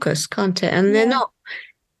quite raucous, can't it? And they're not,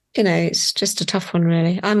 it's just a tough one,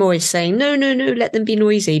 really. I'm always saying, no, let them be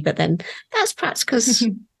noisy. But then that's perhaps because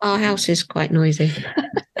our house is quite noisy.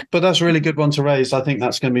 But that's a really good one to raise. I think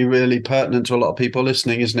that's going to be really pertinent to a lot of people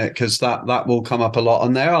listening, isn't it? Because that will come up a lot.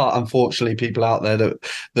 And there are, unfortunately, people out there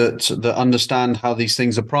that understand how these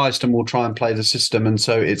things are priced and will try and play the system. And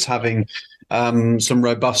so it's having some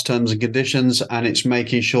robust terms and conditions, and it's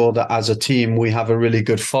making sure that as a team, we have a really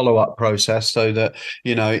good follow-up process so that,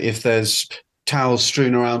 if there's towels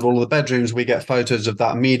strewn around all of the bedrooms, we get photos of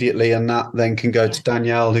that immediately, and that then can go to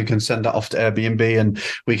Danielle, who can send that off to Airbnb, and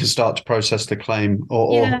we can start to process the claim,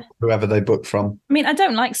 or whoever they book from. I mean, I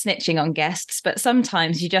don't like snitching on guests, but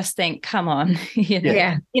sometimes you just think, come on,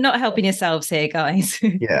 you're not helping yourselves here, guys.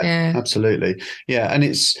 Yeah, absolutely. Yeah, and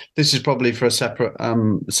this is probably for a separate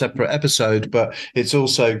episode, but it's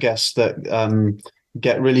also guests that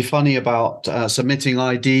get really funny about submitting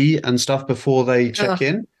ID and stuff before they check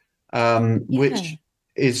in. Which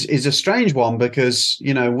is a strange one, because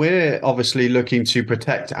we're obviously looking to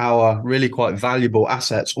protect our really quite valuable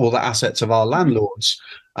assets, or the assets of our landlords,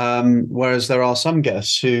 whereas there are some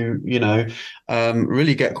guests who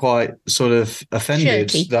really get quite sort of offended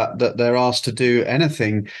that they're asked to do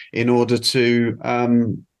anything in order to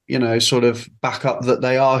sort of back up that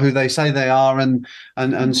they are who they say they are, and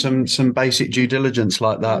some basic due diligence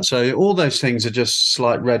like that. So all those things are just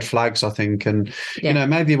slight red flags, I think. And,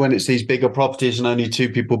 maybe when it's these bigger properties and only 2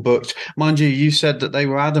 people booked, mind you said that they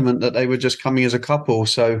were adamant that they were just coming as a couple.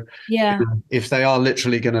 So if they are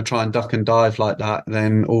literally going to try and duck and dive like that,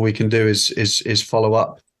 then all we can do is follow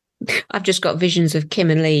up. I've just got visions of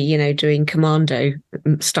Kim and Lee, doing commando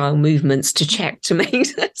style movements to check to make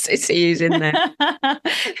see who's in there.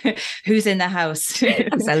 Who's in the house?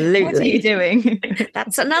 Absolutely. What are you doing?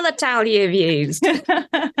 That's another towel you've used.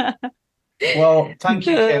 Well, thank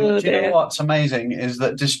you, Kim. Do you know what's amazing is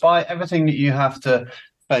that despite everything that you have to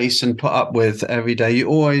face and put up with every day, you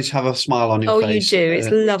always have a smile on your face. Oh, you do. It's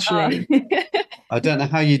lovely. I don't know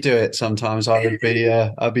how you do it. Sometimes I'd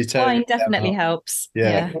be terrible. Wine definitely helps.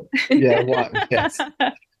 Wine, yes.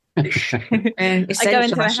 I go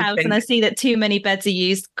into a house and I see that too many beds are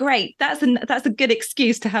used. Great, that's a good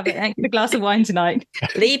excuse to have a glass of wine tonight.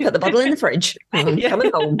 Lee, put the bottle in the fridge. Coming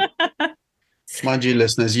home. Mind you,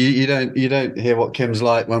 listeners, you don't hear what Kim's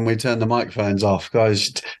like when we turn the microphones off.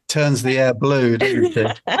 Guys, turns the air blue, doesn't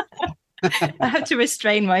it? I have to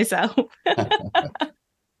restrain myself.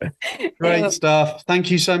 Great stuff. Thank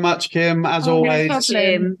you so much, Kim, as always. No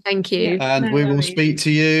problem. Thank you. And we will speak to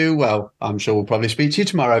you. Well, I'm sure we'll probably speak to you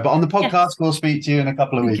tomorrow, but on the podcast, we'll speak to you in a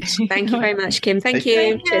couple of weeks. Thank you very much, Kim. Thank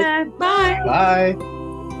you. Cheers. Bye. Bye.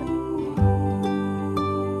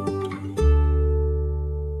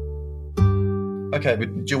 Okay,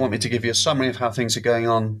 but do you want me to give you a summary of how things are going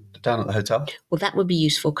on down at the hotel? Well, that would be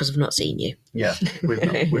useful because I've not seen you. Yeah,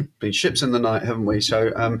 we've been ships in the night, haven't we?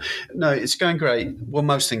 So, no, it's going great. Well,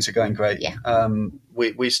 most things are going great. Yeah.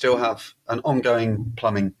 We still have an ongoing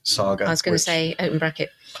plumbing saga. I was going to say open bracket,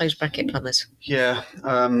 close bracket plumbers. Yeah.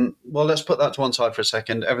 Well, let's put that to one side for a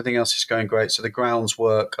second. Everything else is going great. So the grounds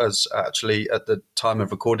work as actually at the time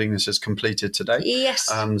of recording this is completed today. Yes.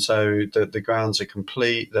 So the grounds are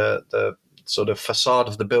complete. The sort of facade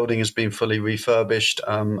of the building has been fully refurbished,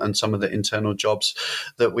 and some of the internal jobs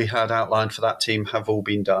that we had outlined for that team have all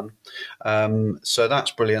been done. So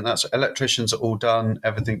that's brilliant. That's electricians are all done.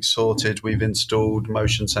 Everything's sorted. We've installed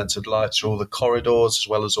motion censored lights for all the corridors, as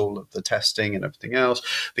well as all of the testing and everything else.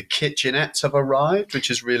 The kitchenettes have arrived, which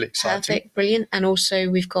is really exciting. Perfect, brilliant. And also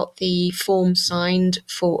we've got the form signed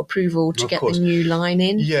for approval to get the new line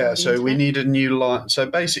in. Yeah, so we need a new line. So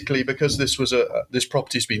basically, because this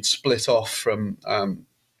property's been split off from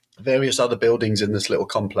various other buildings in this little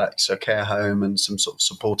complex, a care home and some sort of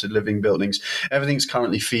supported living buildings. Everything's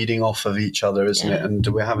currently feeding off of each other, isn't it? And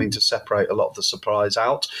we're having to separate a lot of the supplies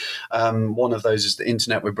out. One of those is the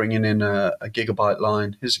internet. We're bringing in a gigabyte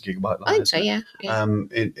line. Here's a gigabyte line. I think so, yeah.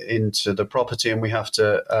 Into the property, and we have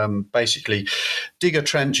to basically dig a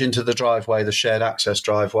trench into the driveway, the shared access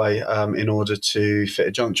driveway, in order to fit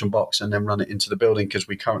a junction box and then run it into the building, because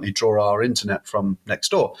we currently draw our internet from next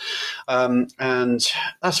door. And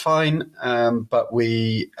that's fine. But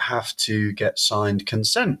we have to get signed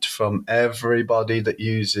consent from everybody that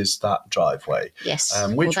uses that driveway. Yes,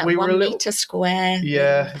 which that we were 1 metre square.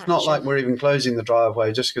 Yeah, it's not like we're even closing the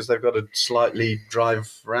driveway just because they've got to slightly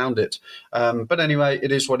drive around it. But anyway,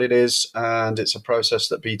 it is what it is, and it's a process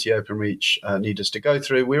that BT Openreach need us to go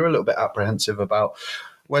through. We were a little bit apprehensive about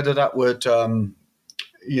whether that would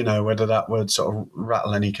sort of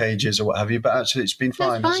rattle any cages or what have you, but actually it's been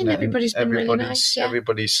fine. That's fine. Isn't it? Everybody's been really nice. Yeah.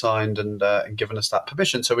 Everybody's signed and given us that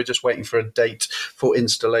permission. So we're just waiting for a date for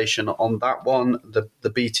installation on that one. The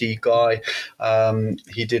BT guy,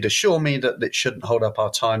 he did assure me that it shouldn't hold up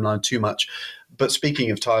our timeline too much. But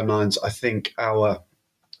speaking of timelines, I think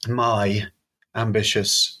my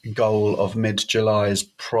ambitious goal of mid-July is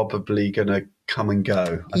probably going to come and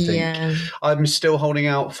go. I think. Yeah. I'm still holding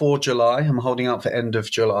out for July. I'm holding out for end of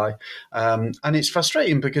July. And it's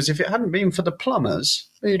frustrating because if it hadn't been for the plumbers,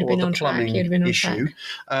 We would have or been the on track. plumbing You'd have been on issue,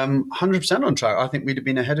 track. 100% on track. I think we'd have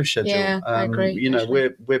been ahead of schedule. Yeah, I agree, You know, actually.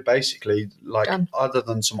 we're basically like, Done. other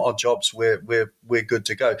than some odd jobs, we're good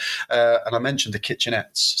to go. And I mentioned the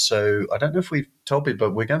kitchenettes. So I don't know if we've told people,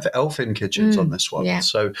 but we're going for Elfin kitchens on this one. yeah.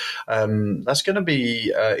 So that's going to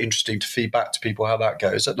be interesting to feed back to people how that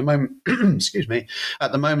goes. At the moment, excuse me,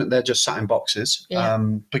 at the moment they're just sat in boxes Yeah.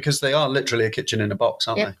 because they are literally a kitchen in a box,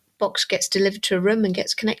 aren't Yep. they? Box gets delivered to a room and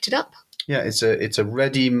gets connected up. Yeah, it's a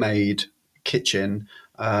ready-made kitchen,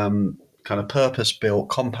 kind of purpose-built,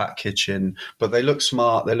 compact kitchen. But they look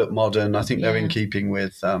smart, they look modern. I think they're in keeping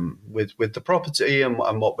with the property and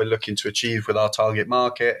what we're looking to achieve with our target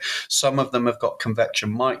market. Some of them have got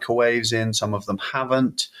convection microwaves in, some of them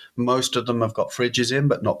haven't. Most of them have got fridges in,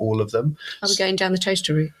 but not all of them. Are we going down the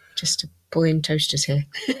toaster route? Just to pull in toasters here.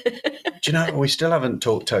 Do you know, we still haven't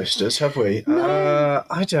talked toasters, have we? No.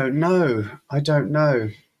 I don't know.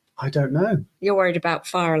 You're worried about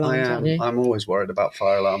fire I alarms, aren't you? am. I'm always worried about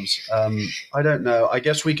fire alarms. I don't know. I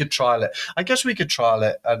guess we could trial it.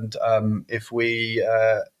 And if we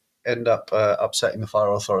end up upsetting the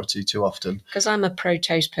fire authority too often. Because I'm a pro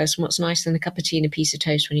toast person. What's nicer than a cup of tea and a piece of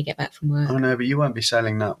toast when you get back from work? I know, but you won't be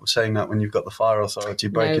saying that when you've got the fire authority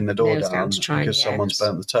breaking the door nails down to try and- because someone's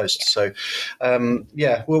burnt the toast.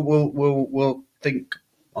 Yeah. So, we'll think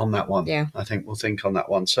on that one. Yeah. I think we'll think on that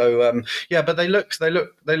one. So, but they look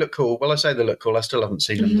cool. Well, I say they look cool. I still haven't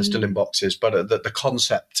seen them. They're still in boxes, but the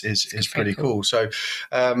concept is pretty cool. So,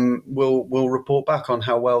 we'll report back on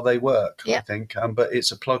how well they work. Yeah. I think, but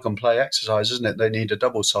it's a plug and play exercise, isn't it? They need a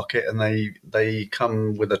double socket, and they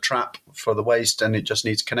come with a trap for the waste, and it just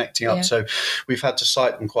needs connecting up. Yeah. So, we've had to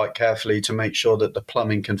site them quite carefully to make sure that the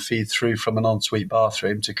plumbing can feed through from an ensuite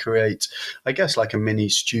bathroom to create, I guess, like a mini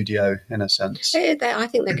studio in a sense. I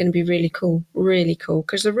think they're going to be really cool,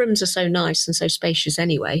 because the rooms are so nice and so spacious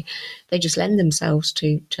anyway. They just lend themselves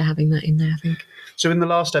to having that in there, I think. So in the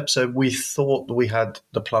last episode, we thought we had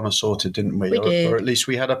the plumber sorted, didn't we? We did. Or at least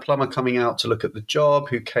we had a plumber coming out to look at the job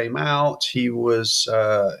who came out. He was,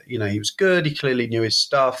 he was good. He clearly knew his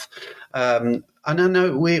stuff. And I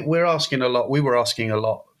know we're asking a lot. We were asking a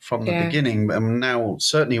lot from the beginning, and now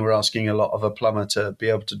certainly we're asking a lot of a plumber to be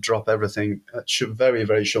able to drop everything at very,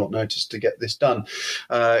 very short notice to get this done.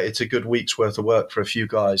 It's a good week's worth of work for a few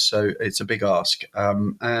guys, so it's a big ask.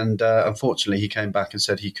 And unfortunately, he came back and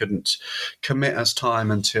said he couldn't commit us time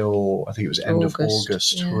until I think it was end of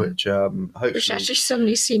August, which hopefully... Which actually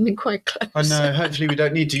suddenly seeming quite close. I know. Hopefully, we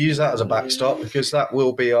don't need to use that as a backstop because that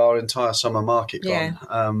will be our entire summer market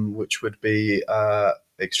gone, which would be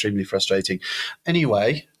extremely frustrating.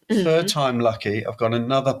 Anyway, third time lucky, I've got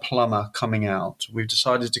another plumber coming out. We've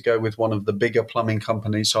decided to go with one of the bigger plumbing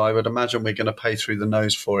companies, so I would imagine we're going to pay through the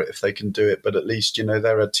nose for it if they can do it. But at least,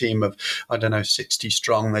 they're a team of, 60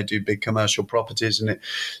 strong. They do big commercial properties, and it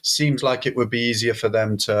seems like it would be easier for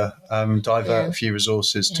them to divert a few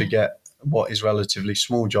resources to get what is relatively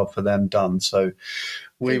small job for them done. So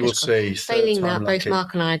we will see. Failing that, both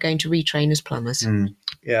Mark and I are going to retrain as plumbers.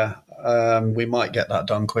 We might get that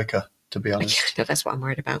done quicker, to be honest. No, that's what I'm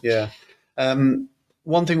worried about. Yeah.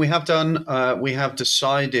 One thing we have done, we have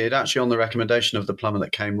decided, actually on the recommendation of the plumber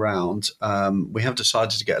that came round, we have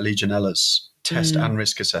decided to get a Legionella's test and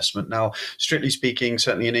risk assessment. Now, strictly speaking,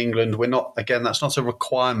 certainly in England, we're not, again, that's not a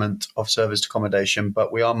requirement of serviced accommodation,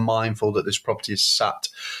 but we are mindful that this property is sat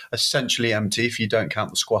essentially empty if you don't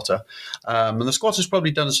count the squatter. And the squatter's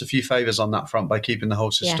probably done us a few favours on that front by keeping the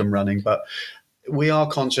whole system running, but we are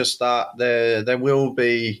conscious that there will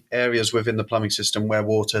be areas within the plumbing system where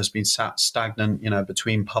water has been sat stagnant,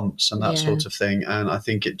 between pumps and that sort of thing. And I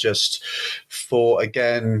think it just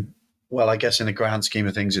I guess in the grand scheme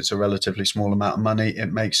of things, it's a relatively small amount of money.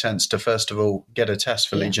 It makes sense to, first of all, get a test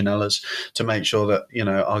for Legionellas to make sure that,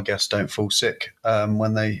 our guests don't fall sick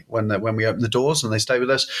when we open the doors and they stay with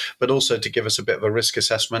us, but also to give us a bit of a risk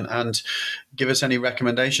assessment and give us any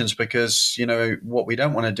recommendations because, what we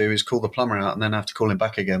don't want to do is call the plumber out and then have to call him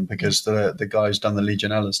back again because the guy who's done the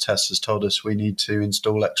Legionella's test has told us we need to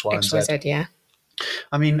install X, Y, and Z. Yeah.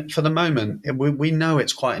 I mean, for the moment, we know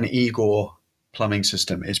it's quite an Igor plumbing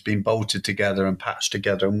system. It's been bolted together and patched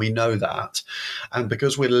together, and we know that. And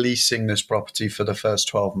because we're leasing this property for the first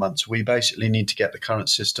 12 months, we basically need to get the current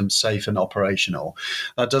system safe and operational.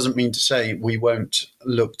 That doesn't mean to say we won't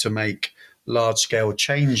look to make large-scale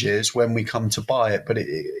changes when we come to buy it.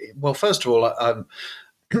 But first of all,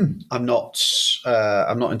 I'm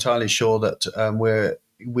not entirely sure that we're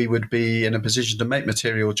we would be in a position to make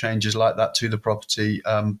material changes like that to the property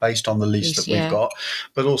based on the lease that we've got.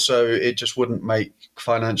 But also, it just wouldn't make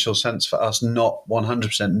financial sense for us not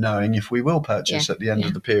 100% knowing if we will purchase at the end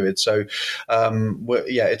of the period. So,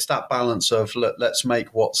 it's that balance of let's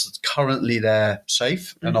make what's currently there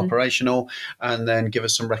safe and operational, and then give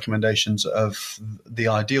us some recommendations of the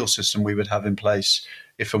ideal system we would have in place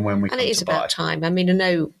if and when we come to buy. And it is about time. I mean, I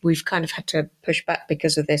know we've kind of had to push back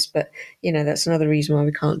because of this, but, that's another reason why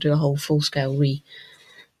we can't do a whole full-scale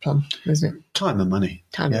re-plumb, isn't it? Time and money.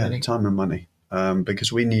 Time and money.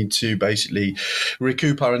 Because we need to basically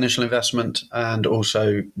recoup our initial investment and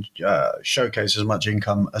also showcase as much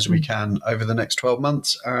income as we can over the next 12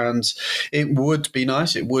 months. And it would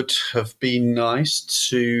have been nice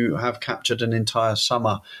to have captured an entire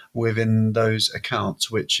summer within those accounts,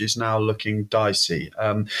 which is now looking dicey.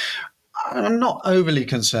 I'm not overly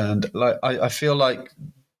concerned. I feel like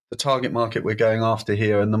the target market we're going after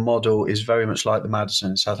here, and the model is very much like the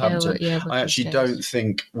Madison in Southampton. I actually don't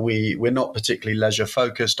think we're not particularly leisure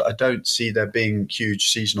focused. I don't see there being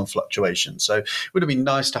huge seasonal fluctuations. So it would have been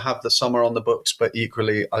nice to have the summer on the books, but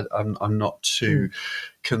equally, I'm not too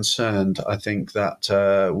concerned. I think that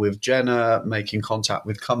with Jenna making contact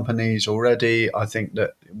with companies already, I think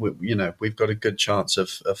that we've got a good chance of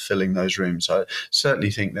filling those rooms. I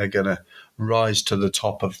certainly think they're going to rise to the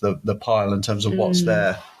top of the pile in terms of what's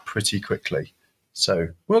there pretty quickly. So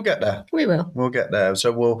we'll get there. We will. We'll get there.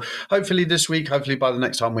 So we'll hopefully this week, hopefully by the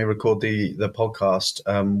next time we record the podcast,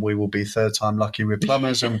 we will be third time lucky with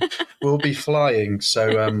plumbers and we'll be flying.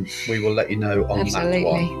 So we will let you know on that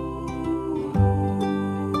one.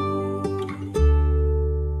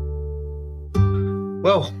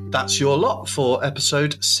 Well, that's your lot for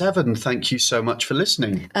episode 7. Thank you so much for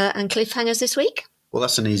listening. And cliffhangers this week? Well,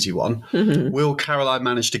 that's an easy one. Will Caroline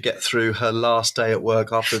manage to get through her last day at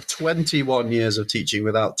work after 21 years of teaching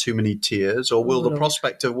without too many tears? Or will the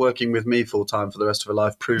prospect of working with me full-time for the rest of her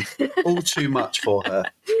life prove all too much for her?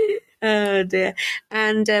 Oh, dear.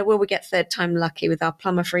 And will we get third time lucky with our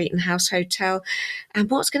plumber for Eaton House Hotel? And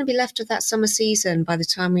what's going to be left of that summer season by the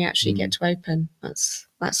time we actually get to open? That's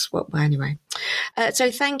what, well, anyway. So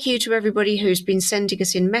thank you to everybody who's been sending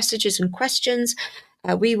us in messages and questions.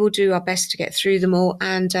 We will do our best to get through them all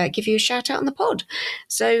and give you a shout out on the pod.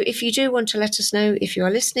 So if you do want to let us know if you are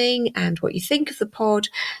listening and what you think of the pod,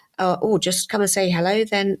 or just come and say hello,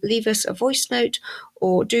 then leave us a voice note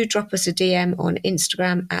or do drop us a DM on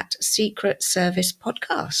Instagram at Secret Service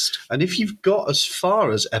Podcast. And if you've got as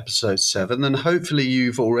far as episode 7, then hopefully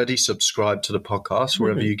you've already subscribed to the podcast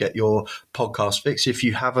wherever you get your podcast fix. If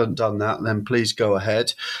you haven't done that, then please go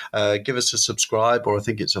ahead. Give us a subscribe, or I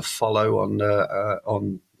think it's a follow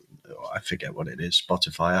on I forget what it is,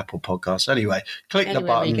 Spotify, Apple Podcasts. Anyway, click the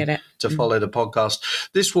button to follow the podcast.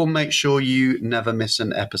 This will make sure you never miss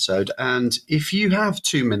an episode. And if you have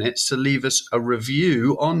 2 minutes to leave us a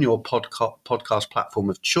review on your podcast platform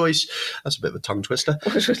of choice, that's a bit of a tongue twister,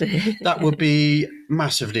 that would be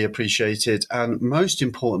massively appreciated. And most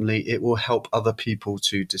importantly, it will help other people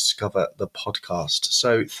to discover the podcast.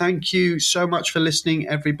 So thank you so much for listening,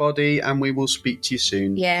 everybody, and we will speak to you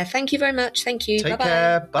soon. Yeah, thank you very much. Thank you. Take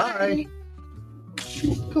care. Bye.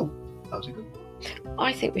 Cool. That was a good one.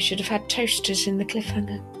 I think we should have had toasters in the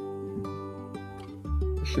cliffhanger.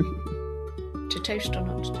 To toast or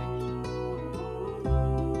not to toast?